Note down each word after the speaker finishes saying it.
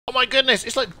Oh my goodness,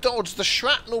 it's like dodge the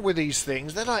shrapnel with these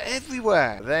things. They're like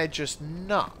everywhere. They're just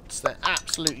nuts. They're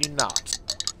absolutely nuts.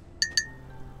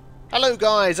 Hello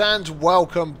guys, and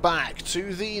welcome back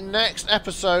to the next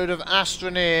episode of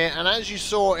Astroneer. And as you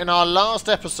saw in our last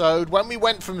episode, when we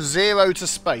went from zero to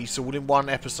space all in one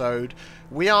episode,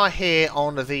 we are here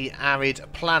on the Arid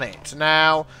Planet.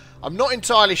 Now, I'm not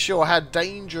entirely sure how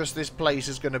dangerous this place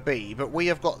is going to be, but we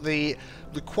have got the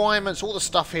requirements, all the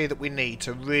stuff here that we need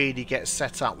to really get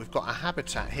set up. We've got a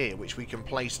habitat here which we can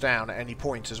place down at any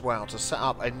point as well to set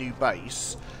up a new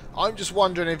base. I'm just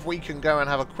wondering if we can go and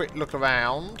have a quick look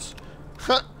around.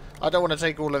 I don't want to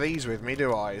take all of these with me,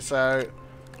 do I? So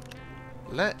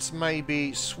let's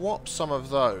maybe swap some of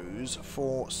those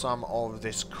for some of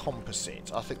this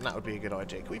composite. I think that would be a good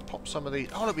idea. Can we pop some of these?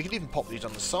 Oh, look, we can even pop these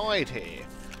on the side here.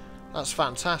 That's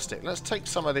fantastic. Let's take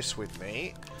some of this with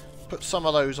me. Put some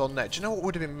of those on there. Do you know what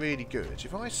would have been really good?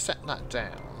 If I set that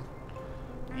down.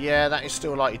 Yeah, that is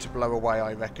still likely to blow away,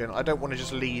 I reckon. I don't want to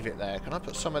just leave it there. Can I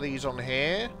put some of these on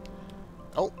here?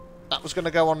 Oh, that was going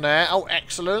to go on there. Oh,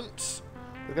 excellent.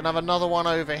 We're going to have another one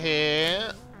over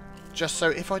here. Just so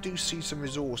if I do see some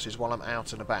resources while I'm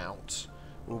out and about,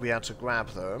 we'll be able to grab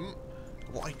them.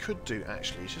 What I could do,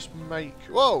 actually, is just make...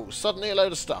 Whoa! Suddenly a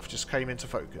load of stuff just came into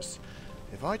focus.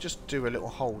 If I just do a little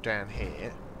hole down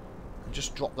here, and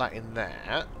just drop that in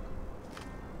there,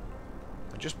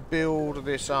 and just build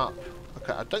this up.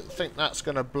 Okay, I don't think that's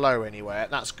going to blow anywhere.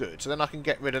 That's good. So then I can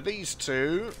get rid of these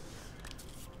two.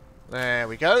 There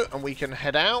we go. And we can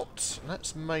head out.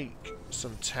 Let's make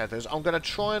some tethers. I'm going to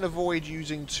try and avoid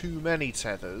using too many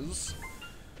tethers.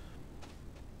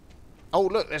 Oh,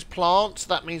 look, there's plants.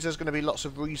 That means there's going to be lots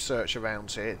of research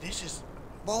around here. This is...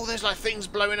 Whoa, there's like things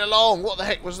blowing along. What the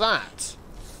heck was that?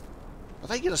 Are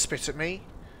they going to spit at me?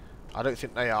 I don't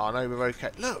think they are. No, we're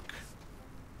okay. Look.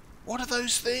 What are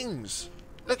those things?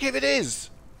 Look, here it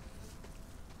is.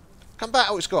 Come back.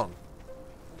 Oh, it's gone.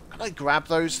 Can I grab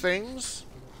those things?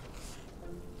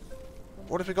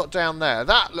 What have we got down there?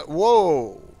 That look.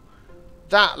 Whoa.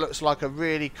 That looks like a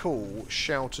really cool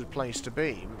sheltered place to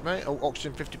be. Oh,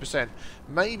 oxygen 50%.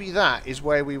 Maybe that is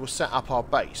where we will set up our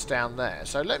base down there.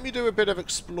 So let me do a bit of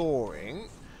exploring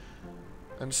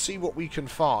and see what we can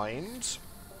find.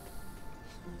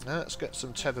 Let's get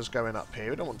some tethers going up here.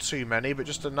 We don't want too many, but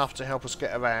just enough to help us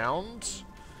get around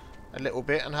a little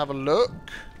bit and have a look.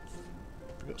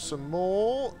 We've got some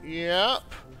more. Yep.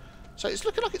 So it's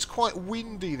looking like it's quite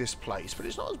windy, this place, but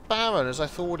it's not as barren as I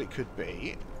thought it could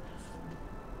be.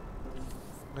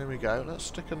 There we go. Let's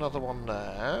stick another one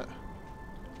there.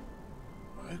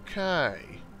 Okay.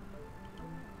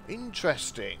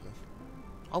 Interesting.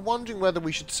 I'm wondering whether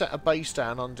we should set a base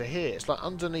down under here. It's like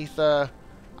underneath the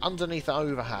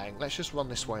overhang. Let's just run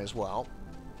this way as well.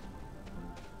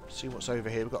 See what's over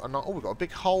here. We've got a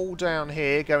big hole down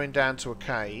here going down to a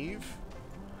cave.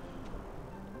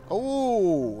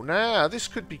 Oh, now this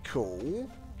could be cool.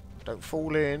 Don't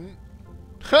fall in.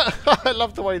 I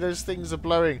love the way those things are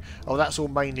blowing. Oh, that's all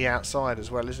mainly outside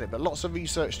as well, isn't it? But lots of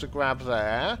research to grab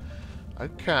there.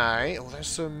 Okay. Oh, there's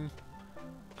some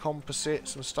composite,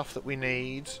 some stuff that we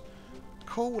need.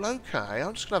 Cool, okay.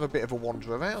 I'm just going to have a bit of a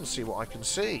wander around, see what I can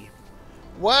see.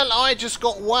 Well, I just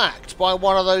got whacked by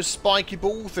one of those spiky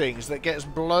ball things that gets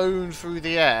blown through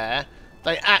the air.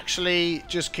 They actually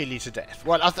just kill you to death.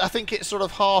 Well, I think it sort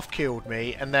of half killed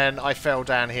me, and then I fell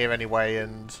down here anyway,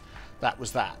 and that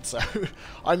was that. So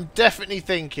I'm definitely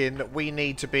thinking that we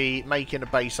need to be making a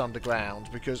base underground,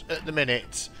 because at the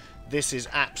minute this is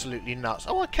absolutely nuts.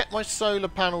 Oh, I kept my solar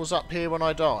panels up here when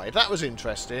I died. That was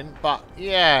interesting. But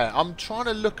yeah, I'm trying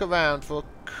to look around for a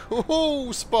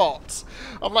cool spot.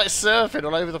 I'm like surfing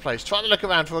all over the place, trying to look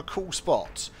around for a cool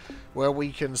spot where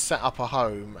we can set up a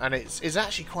home. And it's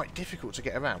actually quite difficult to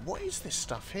get around. What is this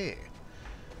stuff here?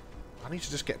 I need to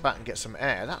just get back and get some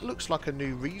air. That looks like a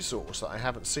new resource that I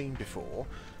haven't seen before.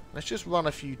 Let's just run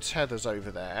a few tethers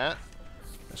over there.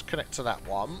 Let's connect to that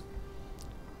one.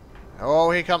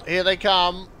 Oh, here they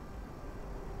come.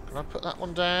 Can I put that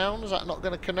one down? Is that not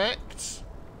going to connect?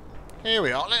 Here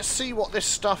we are. Let's see what this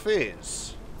stuff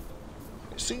is.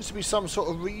 It seems to be some sort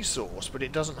of resource, but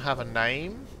it doesn't have a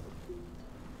name.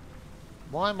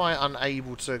 Why am I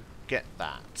unable to get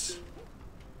that?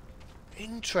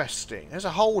 Interesting. There's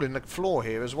a hole in the floor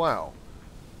here as well.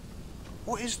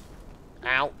 What is...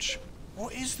 Ouch.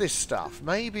 What is this stuff?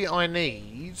 Maybe I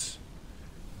need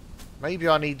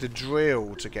the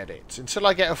drill to get it. Until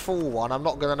I get a full one, I'm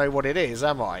not going to know what it is,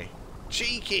 am I?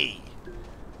 Cheeky!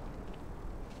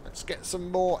 Let's get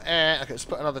some more air. Okay, let's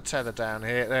put another tether down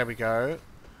here. There we go.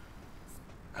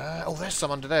 Oh, there's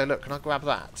some under there. Look, can I grab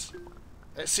that?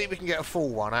 Let's see if we can get a full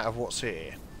one out of what's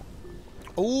here.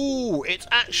 Ooh, it's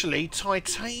actually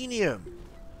titanium.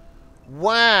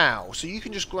 Wow. So you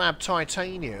can just grab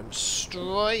titanium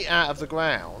straight out of the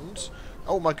ground.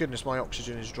 Oh my goodness, my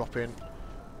oxygen is dropping.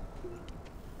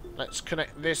 Let's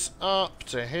connect this up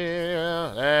to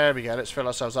here. There we go. Let's fill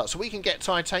ourselves up. So we can get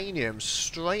titanium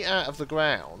straight out of the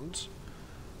ground.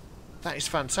 That is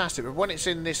fantastic. But when it's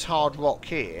in this hard rock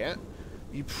here,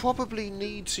 you probably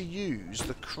need to use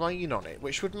the crane on it,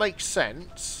 which would make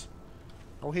sense.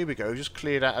 Oh, here we go. Just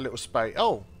cleared out a little space.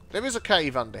 Oh, there is a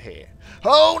cave under here.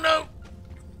 Oh, no!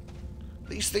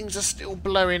 These things are still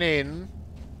blowing in.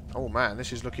 Oh, man.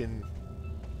 This is looking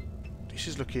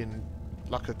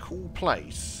like a cool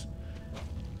place.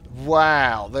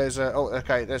 Wow. There's a... Oh,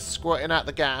 okay. They're squirting out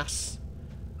the gas.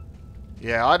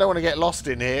 Yeah, I don't want to get lost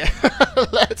in here.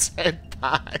 Let's head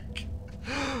back.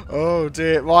 Oh,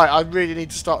 dear. Right, I really need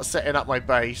to start setting up my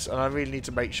base, and I really need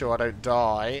to make sure I don't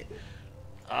die.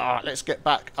 Let's get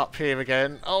back up here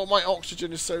again. Oh, my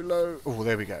oxygen is so low. Oh,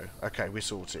 there we go. Okay, we're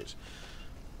sorted.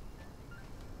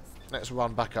 Let's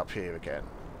run back up here again.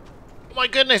 Oh, my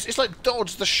goodness. It's like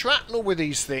dodge the shrapnel with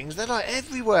these things. They're like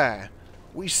everywhere.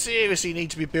 We seriously need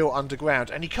to be built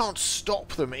underground, and you can't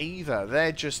stop them either.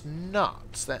 They're just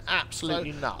nuts. They're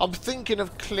absolutely nuts. I'm thinking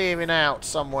of clearing out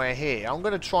somewhere here. I'm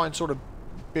going to try and sort of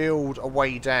build a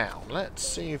way down. Let's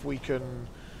see if we can...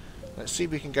 Let's see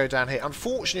if we can go down here.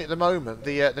 Unfortunately, at the moment,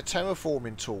 the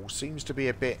terraforming tool seems to be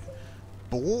a bit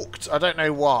balked. I don't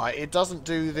know why. It doesn't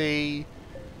do the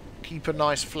keep a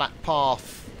nice flat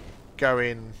path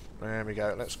going. There we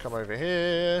go. Let's come over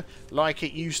here like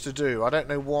it used to do. I don't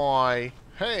know why.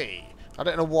 Hey, I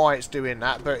don't know why it's doing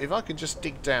that, but if I can just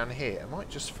dig down here, I might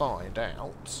just find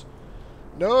out.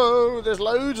 No, there's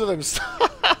loads of them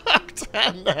stuck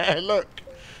down there. Look.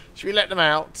 Should we let them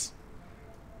out?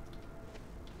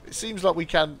 It seems like we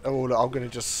can... Oh, look, I'm going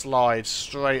to just slide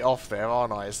straight off there,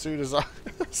 aren't I? As soon as I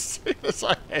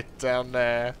head down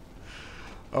there.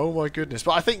 Oh, my goodness.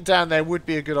 But I think down there would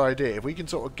be a good idea. If we can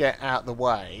sort of get out the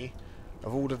way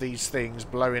of all of these things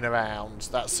blowing around,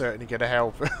 that's certainly going to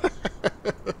help.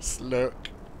 Look.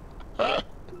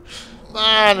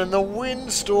 Man, and the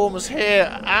windstorms here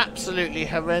are absolutely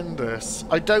horrendous.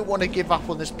 I don't want to give up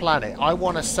on this planet. I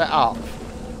want to set up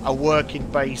a working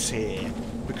base here,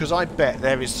 because I bet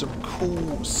there is some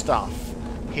cool stuff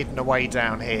hidden away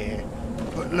down here.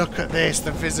 But look at this,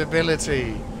 the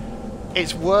visibility.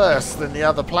 It's worse than the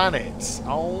other planets.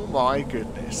 Oh my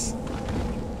goodness.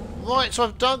 Right, so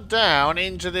I've dug down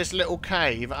into this little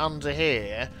cave under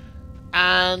here,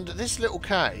 and this little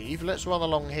cave, let's run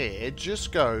along here,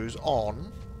 just goes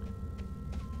on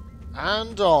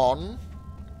and on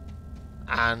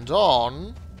and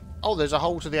on. Oh, there's a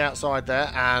hole to the outside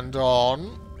there, and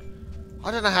on.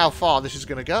 I don't know how far this is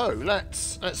going to go.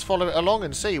 Let's follow it along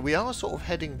and see. We are sort of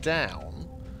heading down.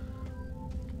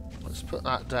 Let's put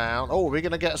that down. Oh, we're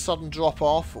going to get a sudden drop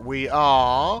off. We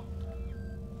are.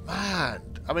 Man,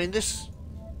 I mean, this...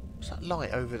 What's that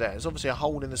light over there? There's obviously a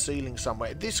hole in the ceiling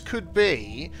somewhere. This could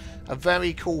be a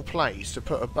very cool place to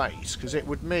put a base, because it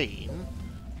would mean...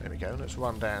 There we go. Let's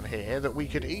run down here. That we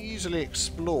could easily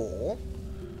explore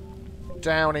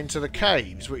down into the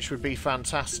caves, which would be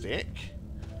fantastic.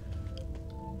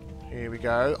 Here we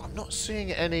go. I'm not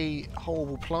seeing any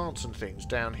horrible plants and things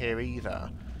down here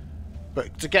either.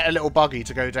 But to get a little buggy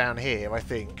to go down here, I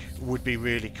think, would be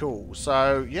really cool.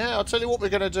 So, yeah, I'll tell you what we're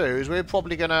going to do is we're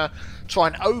probably going to try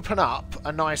and open up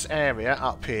a nice area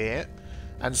up here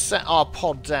and set our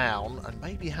pod down and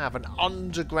maybe have an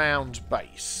underground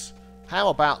base. How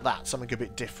about that? Something a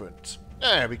bit different.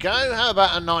 There we go. How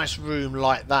about a nice room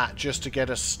like that just to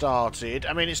get us started?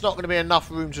 I mean, it's not going to be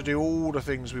enough room to do all the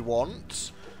things we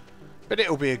want, but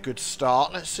it'll be a good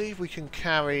start. Let's see if we can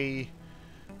carry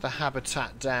the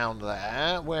habitat down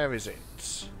there. Where is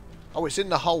it? Oh, it's in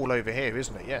the hole over here,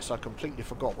 isn't it? Yes, I completely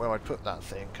forgot where I put that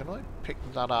thing. Can I pick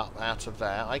that up out of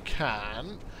there? I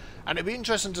can. And it'd be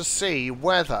interesting to see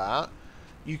whether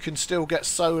you can still get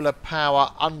solar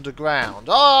power underground.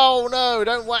 Oh, no,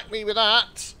 don't whack me with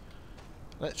that.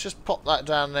 Let's just pop that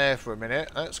down there for a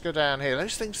minute. Let's go down here.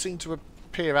 Those things seem to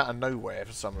appear out of nowhere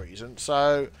for some reason.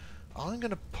 So I'm going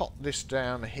to pop this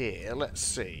down here. Let's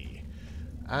see.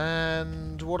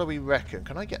 And what do we reckon?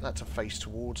 Can I get that to face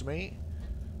towards me?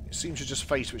 It seems to just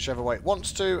face whichever way it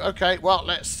wants to. Okay, well,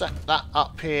 let's set that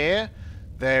up here.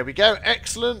 There we go.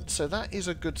 Excellent. So that is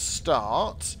a good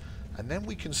start. And then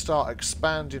we can start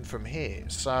expanding from here.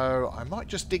 So I might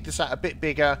just dig this out a bit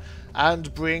bigger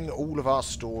and bring all of our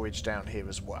storage down here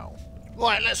as well.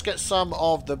 Right, let's get some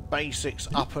of the basics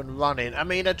up and running. I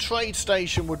mean, a trade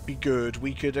station would be good.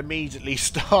 We could immediately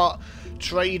start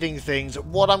trading things.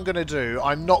 What I'm going to do,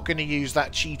 I'm not going to use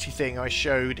that cheaty thing I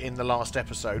showed in the last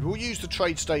episode. We'll use the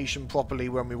trade station properly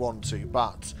when we want to,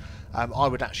 but I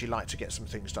would actually like to get some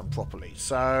things done properly.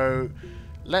 So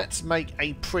let's make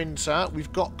a printer.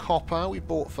 We've got copper we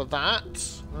bought for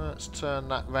that. Let's turn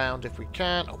that round if we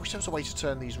can. I wish there was a way to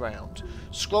turn these round.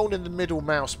 Scroll in the middle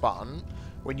mouse button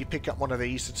when you pick up one of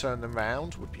these to turn them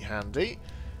round would be handy.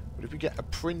 But if we get a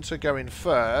printer going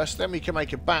first, then we can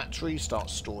make a battery, start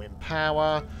storing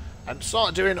power, and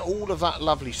start doing all of that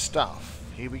lovely stuff.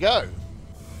 Here we go.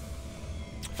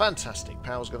 Fantastic.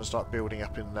 Power's going to start building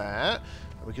up in there.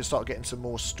 And we can start getting some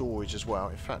more storage as well.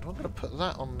 In fact, I'm going to put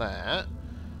that on there.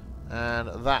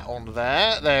 And that on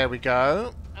there. There we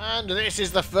go. And this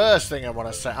is the first thing I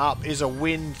want to set up, is a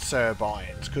wind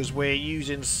turbines, because we're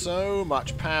using so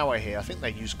much power here. I think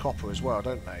they use copper as well,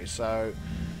 don't they? So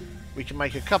we can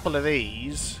make a couple of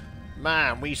these.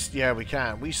 Man, yeah, we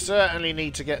can. We certainly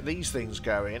need to get these things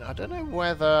going. I don't know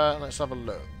whether... Let's have a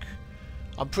look.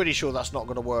 I'm pretty sure that's not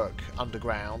going to work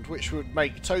underground, which would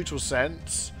make total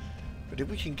sense. But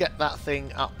if we can get that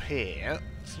thing up here...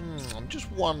 I'm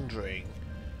just wondering...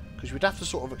 Because we'd have to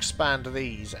sort of expand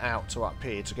these out to up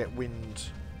here to get wind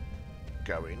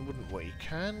going, wouldn't we?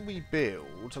 Can we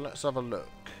build... Let's have a look.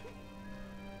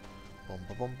 Boom,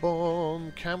 boom, boom,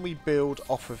 boom. Can we build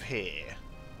off of here?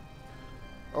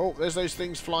 Oh, there's those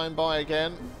things flying by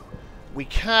again. We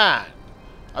can.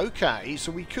 Okay,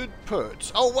 so we could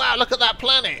put... Oh, wow, look at that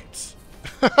planet!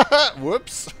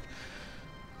 Whoops.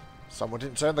 Someone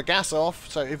didn't turn the gas off.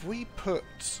 So if we put...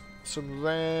 some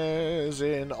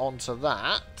resin onto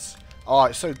that. Oh,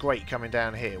 it's so great coming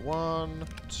down here. 1,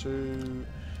 2...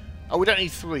 Oh, we don't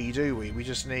need 3, do we? We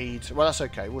just need... Well, that's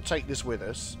okay. We'll take this with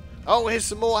us. Oh, here's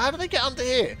some more. How do they get under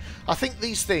here? I think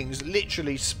these things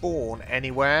literally spawn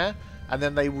anywhere, and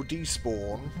then they will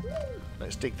despawn.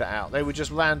 Let's dig that out. They would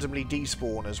just randomly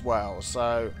despawn as well,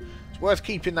 so... worth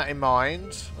keeping that in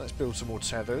mind. Let's build some more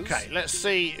tethers. Okay, let's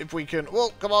see if we can...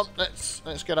 Well, come on, let's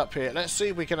get up here. Let's see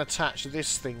if we can attach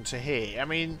this thing to here. I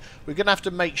mean, we're going to have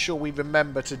to make sure we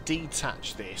remember to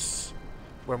detach this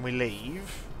when we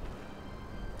leave.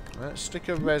 Let's stick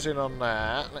a resin on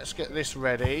there. Let's get this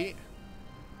ready.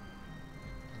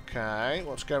 Okay,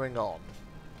 what's going on?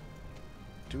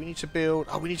 Do we need to build...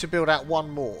 Oh, we need to build out one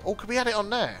more. Oh, could we add it on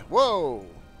there? Whoa!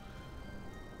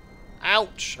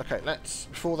 Ouch! Okay, let's,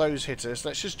 before those hit us,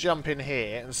 let's just jump in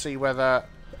here and see whether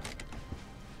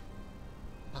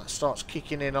that starts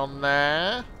kicking in on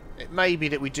there. It may be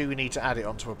that we do need to add it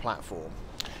onto a platform.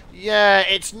 Yeah,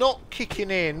 it's not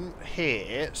kicking in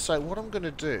here, so what I'm going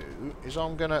to do is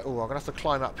I'm going to have to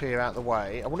climb up here out of the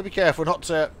way. I want to be careful not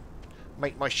to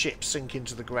make my ship sink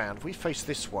into the ground. If we face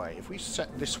this way, if we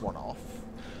set this one off...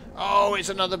 Oh, it's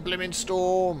another blimmin'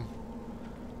 storm!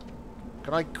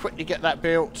 Can I quickly get that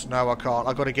built? No, I can't.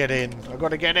 I've got to get in. I've got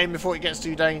to get in before it gets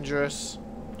too dangerous.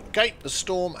 Okay, the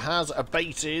storm has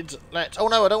abated. Let's... Oh,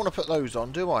 no, I don't want to put those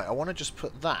on, do I? I want to just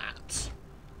put that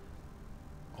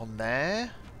on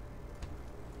there.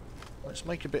 Let's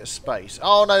make a bit of space.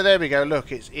 Oh, no, there we go.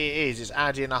 Look, it is. It's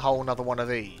adding a whole another one of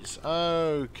these.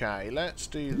 Okay, let's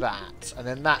do that. And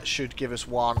then that should give us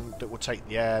one that will take...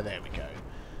 Yeah, there we go.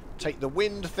 Take the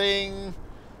wind thing.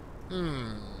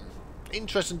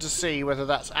 Interesting to see whether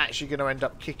that's actually going to end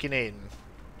up kicking in.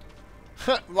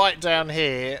 Right down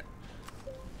here.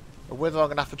 Or whether I'm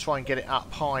going to have to try and get it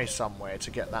up high somewhere to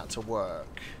get that to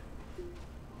work.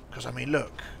 Because, I mean,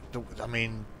 look. The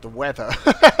weather.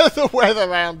 The weather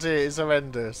around here is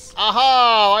horrendous.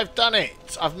 Aha! I've done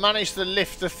it! I've managed to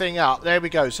lift the thing up. There we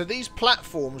go. So these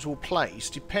platforms will place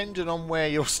depending on where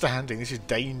you're standing. This is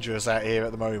dangerous out here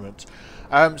at the moment.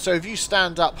 So if you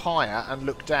stand up higher and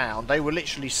look down, they will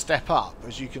literally step up,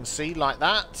 as you can see, like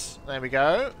that. There we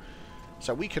go.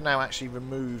 So we can now actually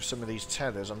remove some of these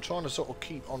tethers. I'm trying to sort of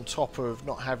keep on top of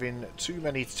not having too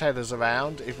many tethers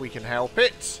around, if we can help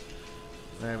it.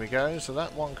 There we go. So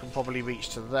that one can probably reach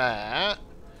to there.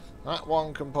 That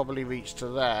one can probably reach to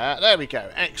there. There we go.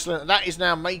 Excellent. That is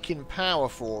now making power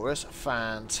for us.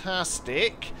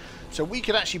 Fantastic. So we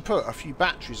could actually put a few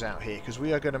batteries out here because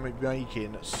we are going to be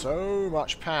making so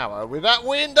much power with that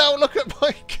window. Look at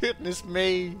my goodness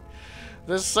me.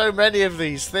 There's so many of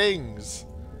these things.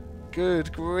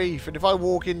 Good grief. And if I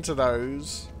walk into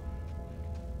those,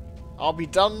 I'll be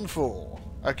done for.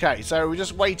 Okay, so we're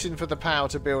just waiting for the power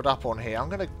to build up on here. I'm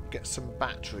going to get some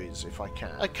batteries if I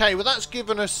can. Okay, well that's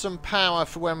given us some power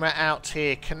for when we're out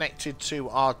here connected to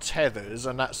our tethers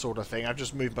and that sort of thing. I've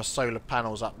just moved my solar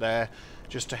panels up there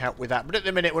just to help with that. But at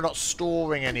the minute, we're not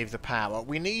storing any of the power.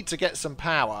 We need to get some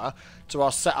power to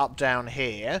our setup down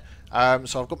here.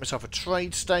 So I've got myself a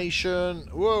trade station.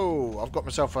 Whoa! I've got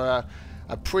myself a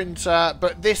printer.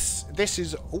 But this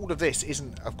is all of this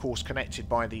isn't, of course, connected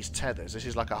by these tethers. This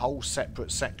is like a whole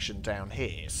separate section down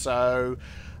here. So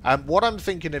what I'm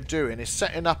thinking of doing is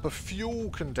setting up a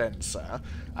fuel condenser,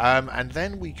 and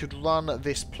then we could run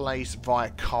this place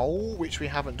via coal, which we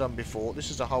haven't done before.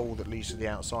 This is a hole that leads to the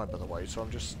outside, by the way, so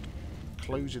I'm just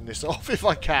closing this off if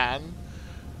I can.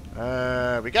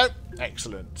 There we go.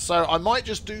 Excellent. So I might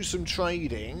just do some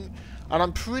trading, and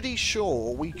I'm pretty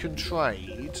sure we can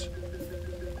trade.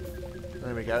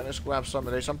 There we go. Let's grab some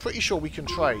of this. I'm pretty sure we can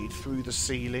trade through the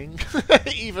ceiling,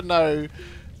 even though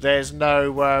there's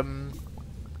no...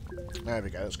 there we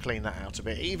go. Let's clean that out a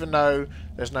bit. Even though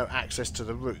there's no access to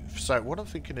the roof. So what I'm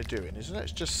thinking of doing is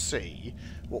let's just see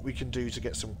what we can do to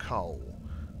get some coal.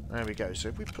 There we go. So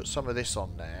if we put some of this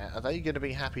on there, are they going to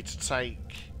be happy to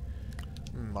take...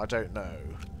 I don't know.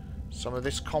 Some of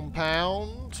this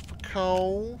compound for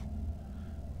coal?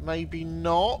 Maybe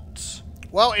not.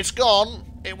 Well, it's gone.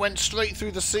 It went straight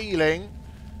through the ceiling.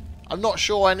 I'm not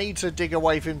sure I need to dig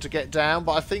away for him to get down,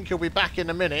 but I think he'll be back in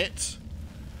a minute.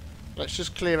 Let's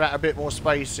just clear out a bit more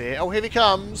space here. Oh, here he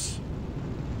comes.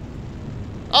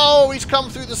 Oh, he's come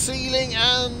through the ceiling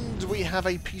and we have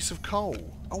a piece of coal.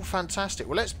 Oh, fantastic.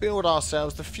 Well, let's build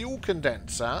ourselves the fuel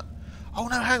condenser. Oh,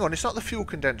 no, hang on. It's not the fuel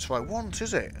condenser I want,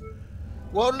 is it?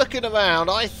 Well, looking around,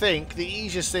 I think the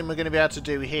easiest thing we're going to be able to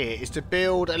do here is to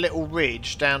build a little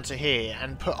ridge down to here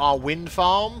and put our wind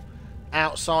farm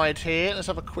outside here. Let's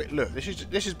have a quick look. This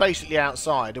is basically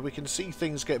outside, and we can see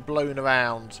things get blown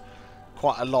around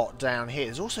quite a lot down here.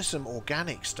 There's also some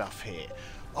organic stuff here.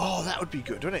 Oh, that would be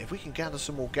good, wouldn't it? If we can gather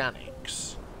some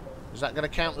organics. Is that going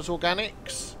to count as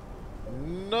organics?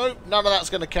 Nope, none of that's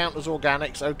going to count as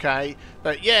organics. Okay,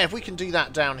 but yeah, if we can do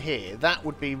that down here, that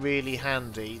would be really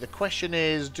handy. The question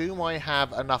is, do I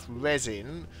have enough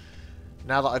resin,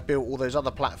 now that I've built all those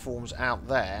other platforms out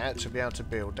there, to be able to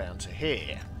build down to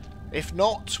here? If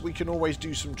not, we can always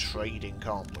do some trading,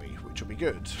 can't we? Which will be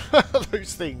good.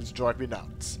 Those things drive me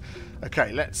nuts.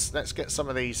 Okay, let's get some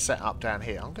of these set up down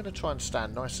here. I'm going to try and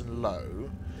stand nice and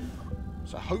low,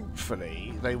 so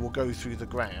hopefully they will go through the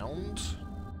ground.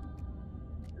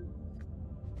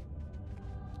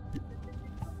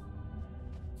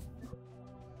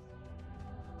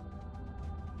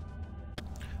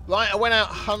 Right, I went out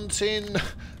hunting,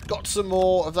 got some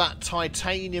more of that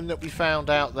titanium that we found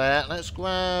out there. Let's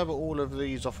grab all of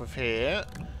these off of here.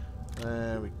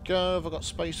 There we go. Have I got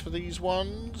space for these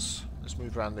ones? Let's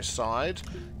move around this side.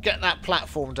 Get that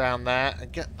platform down there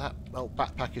and get that... Oh,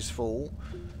 backpack is full.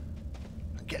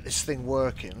 And get this thing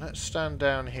working. Let's stand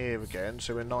down here again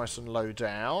so we're nice and low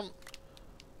down.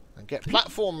 And get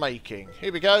platform making.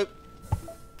 Here we go.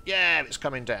 Yeah, it's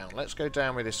coming down. Let's go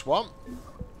down with this one.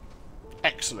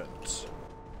 Excellent.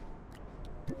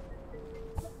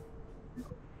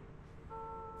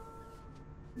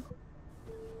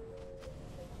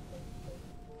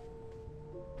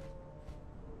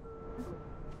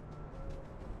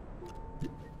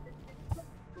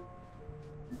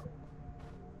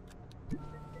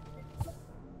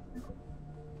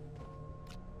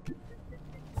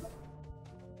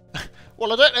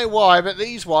 Well, I don't know why, but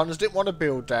these ones didn't want to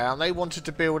build down. They wanted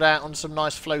to build out on some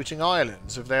nice floating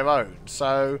islands of their own.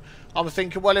 So I'm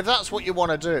thinking, well, if that's what you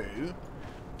want to do,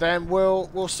 then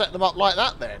we'll set them up like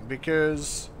that then.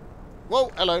 Because,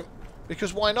 well, hello.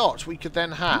 Because why not? We could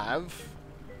then have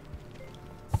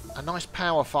a nice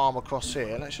power farm across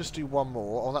here. Let's just do one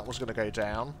more. Oh, that was going to go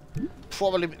down.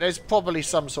 There's probably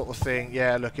some sort of thing.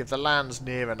 Yeah, look, if the land's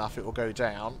near enough, it will go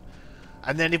down.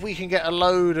 And then if we can get a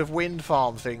load of wind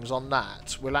farm things on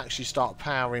that, we'll actually start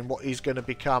powering what is going to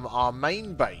become our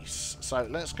main base. So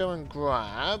let's go and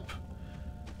grab...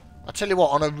 I tell you what,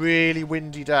 on a really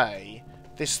windy day,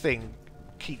 this thing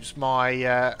keeps my...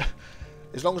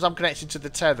 as long as I'm connected to the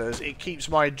tethers, it keeps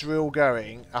my drill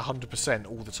going 100%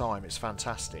 all the time. It's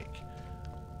fantastic.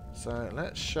 So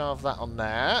let's shove that on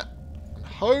there. And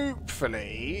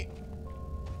hopefully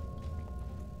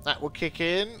that will kick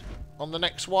in on the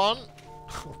next one.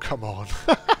 Oh, come on.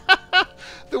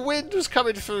 The wind was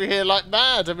coming through here like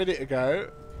mad a minute ago.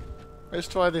 Let's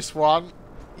try this one.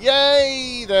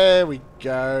 Yay! There we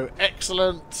go.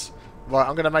 Excellent. Right,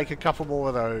 I'm going to make a couple more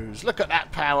of those. Look at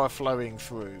that power flowing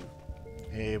through.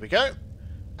 Here we go.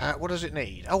 What does it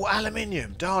need? Oh,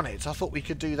 aluminium. Darn it. I thought we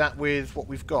could do that with what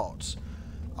we've got.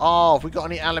 Oh, have we got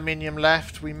any aluminium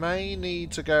left? We may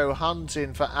need to go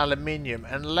hunting for aluminium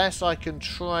unless I can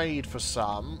trade for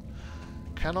some.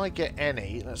 Can I get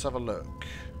any? Let's have a look.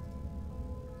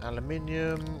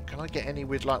 Aluminium. Can I get any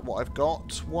with like what I've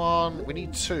got? One. We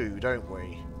need two, don't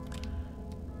we?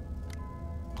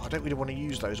 I don't really want to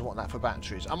use those. I want that for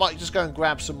batteries. I might just go and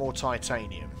grab some more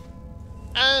titanium.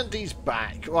 And he's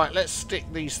back. Right, let's stick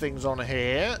these things on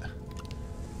here.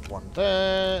 One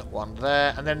there, one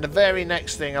there. And then the very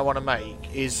next thing I want to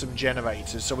make is some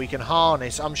generators so we can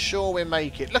harness. I'm sure we'll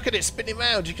make it. Look at it spinning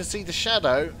around. You can see the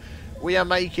shadow. We are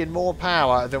making more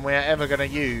power than we are ever going to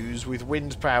use with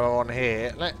wind power on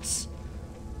here. Let's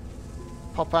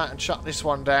pop out and shut this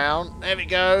one down. There it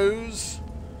goes.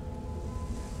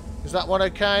 Is that one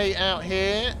okay out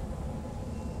here?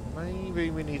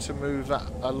 Maybe we need to move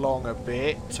that along a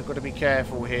bit. I've got to be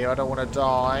careful here. I don't want to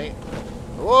die.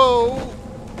 Whoa!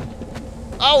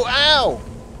 Oh, ow!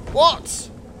 What?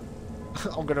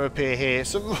 I'm going to appear here.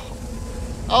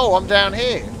 Oh, I'm down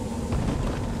here.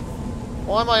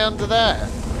 Why am I under there?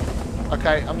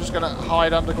 Okay, I'm just going to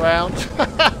hide underground.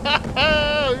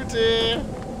 Oh, dear.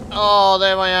 Oh,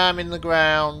 there I am in the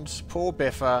ground. Poor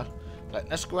Biffa.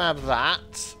 Let's grab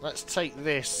that. Let's take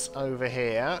this over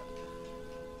here.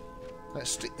 Let's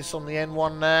stick this on the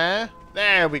N1 there.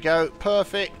 There we go.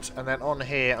 Perfect. And then on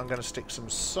here, I'm going to stick some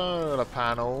solar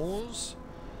panels.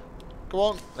 Go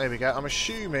on. There we go. I'm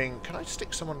assuming... Can I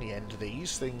stick some on the end of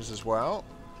these things as well?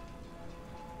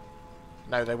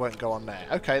 No, they won't go on there.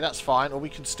 Okay, that's fine. Or we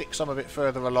can stick some of it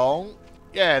further along.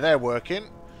 Yeah, they're working.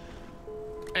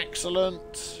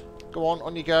 Excellent. Go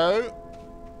on you go.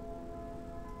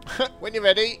 When you're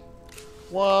ready.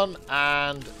 1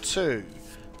 and 2.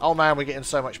 Oh man, we're getting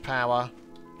so much power.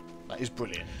 That is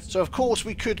brilliant. So of course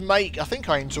we could make... I think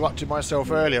I interrupted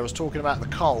myself earlier. I was talking about the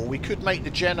coal. We could make the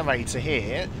generator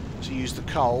here to use the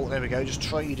coal. There we go. Just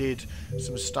traded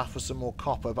some stuff for some more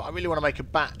copper. But I really want to make a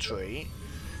battery.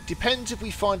 Depends if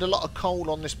we find a lot of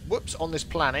coal on this... Whoops, on this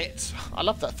planet. I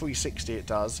love that 360 it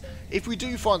does. If we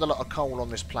do find a lot of coal on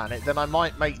this planet, then I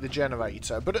might make the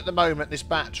generator. But at the moment, this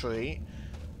battery...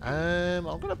 I'm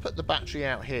going to put the battery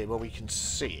out here where we can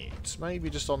see it. Maybe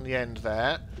just on the end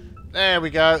there. There we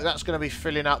go. That's going to be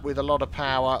filling up with a lot of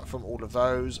power from all of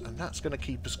those. And that's going to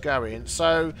keep us going.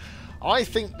 So I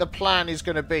think the plan is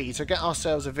going to be to get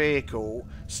ourselves a vehicle,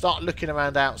 start looking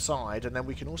around outside, and then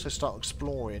we can also start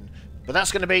exploring. But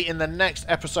that's going to be in the next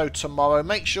episode tomorrow.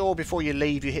 Make sure before you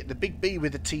leave you hit the big B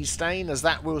with the T stain, as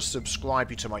that will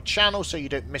subscribe you to my channel so you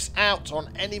don't miss out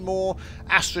on any more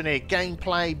Astroneer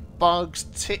gameplay, bugs,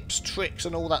 tips, tricks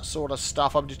and all that sort of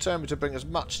stuff. I'm determined to bring as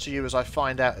much to you as I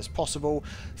find out as possible.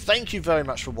 Thank you very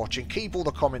much for watching. Keep all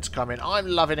the comments coming. I'm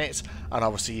loving it. And I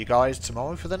will see you guys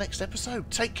tomorrow for the next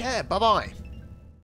episode. Take care. Bye-bye.